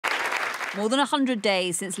More than 100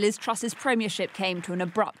 days since Liz Truss's premiership came to an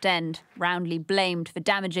abrupt end, roundly blamed for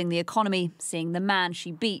damaging the economy, seeing the man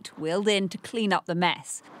she beat wheeled in to clean up the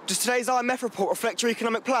mess. Does today's IMF report reflect your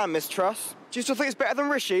economic plan, Ms Truss? Do you still think it's better than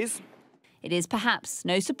Rishi's? It is perhaps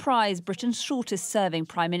no surprise Britain's shortest-serving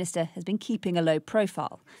Prime Minister has been keeping a low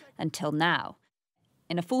profile, until now.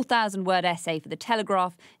 In a 4,000-word essay for The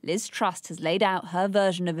Telegraph, Liz Truss has laid out her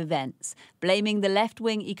version of events, blaming the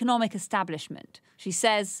left-wing economic establishment. She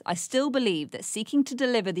says, "I still believe that seeking to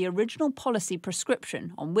deliver the original policy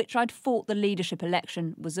prescription on which I'd fought the leadership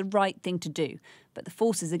election was the right thing to do, but the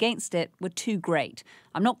forces against it were too great.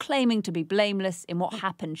 I'm not claiming to be blameless in what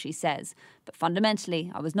happened," she says, "but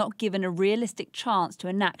fundamentally I was not given a realistic chance to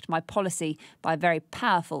enact my policy by a very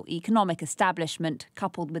powerful economic establishment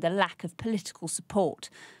coupled with a lack of political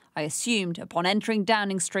support. I assumed upon entering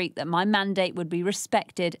Downing Street that my mandate would be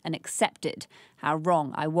respected and accepted. How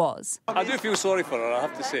wrong I was." I do feel sorry for her, I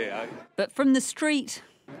have to say. But from the street...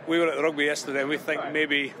 We were at the rugby yesterday and we think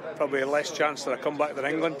probably less chance that I come back to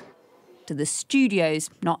England. To the studios,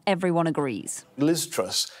 not everyone agrees. Liz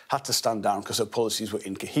Truss had to stand down because her policies were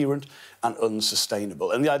incoherent and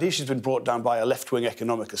unsustainable. And the idea she's been brought down by a left-wing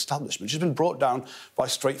economic establishment. She's been brought down by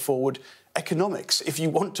straightforward economics. If you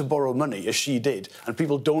want to borrow money, as she did, and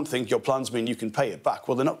people don't think your plans mean you can pay it back,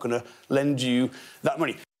 well, they're not going to lend you that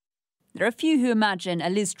money. There are a few who imagine a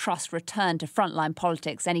Liz Truss return to frontline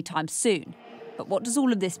politics anytime soon. But what does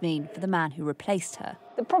all of this mean for the man who replaced her?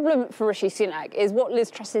 The problem for Rishi Sunak is what Liz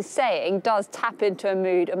Truss is saying does tap into a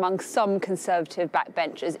mood among some Conservative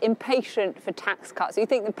backbenchers, impatient for tax cuts. You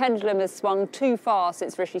think the pendulum has swung too far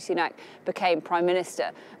since Rishi Sunak became Prime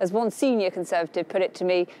Minister. As one senior Conservative put it to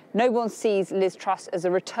me, no one sees Liz Truss as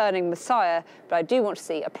a returning messiah, but I do want to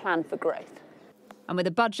see a plan for growth. And with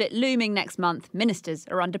a budget looming next month, ministers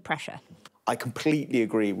are under pressure. I completely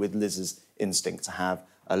agree with Liz's instinct to have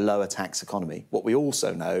a lower tax economy. What we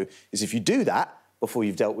also know is if you do that before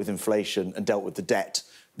you've dealt with inflation and dealt with the debt,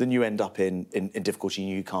 then you end up in difficulty and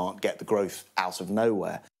you can't get the growth out of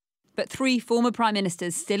nowhere. But three former Prime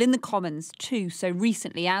Ministers still in the Commons, two so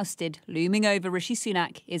recently ousted, looming over Rishi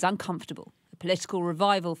Sunak is uncomfortable. A political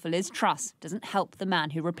revival for Liz Truss doesn't help the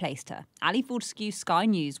man who replaced her. Ali Fortescue, Sky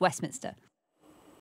News, Westminster.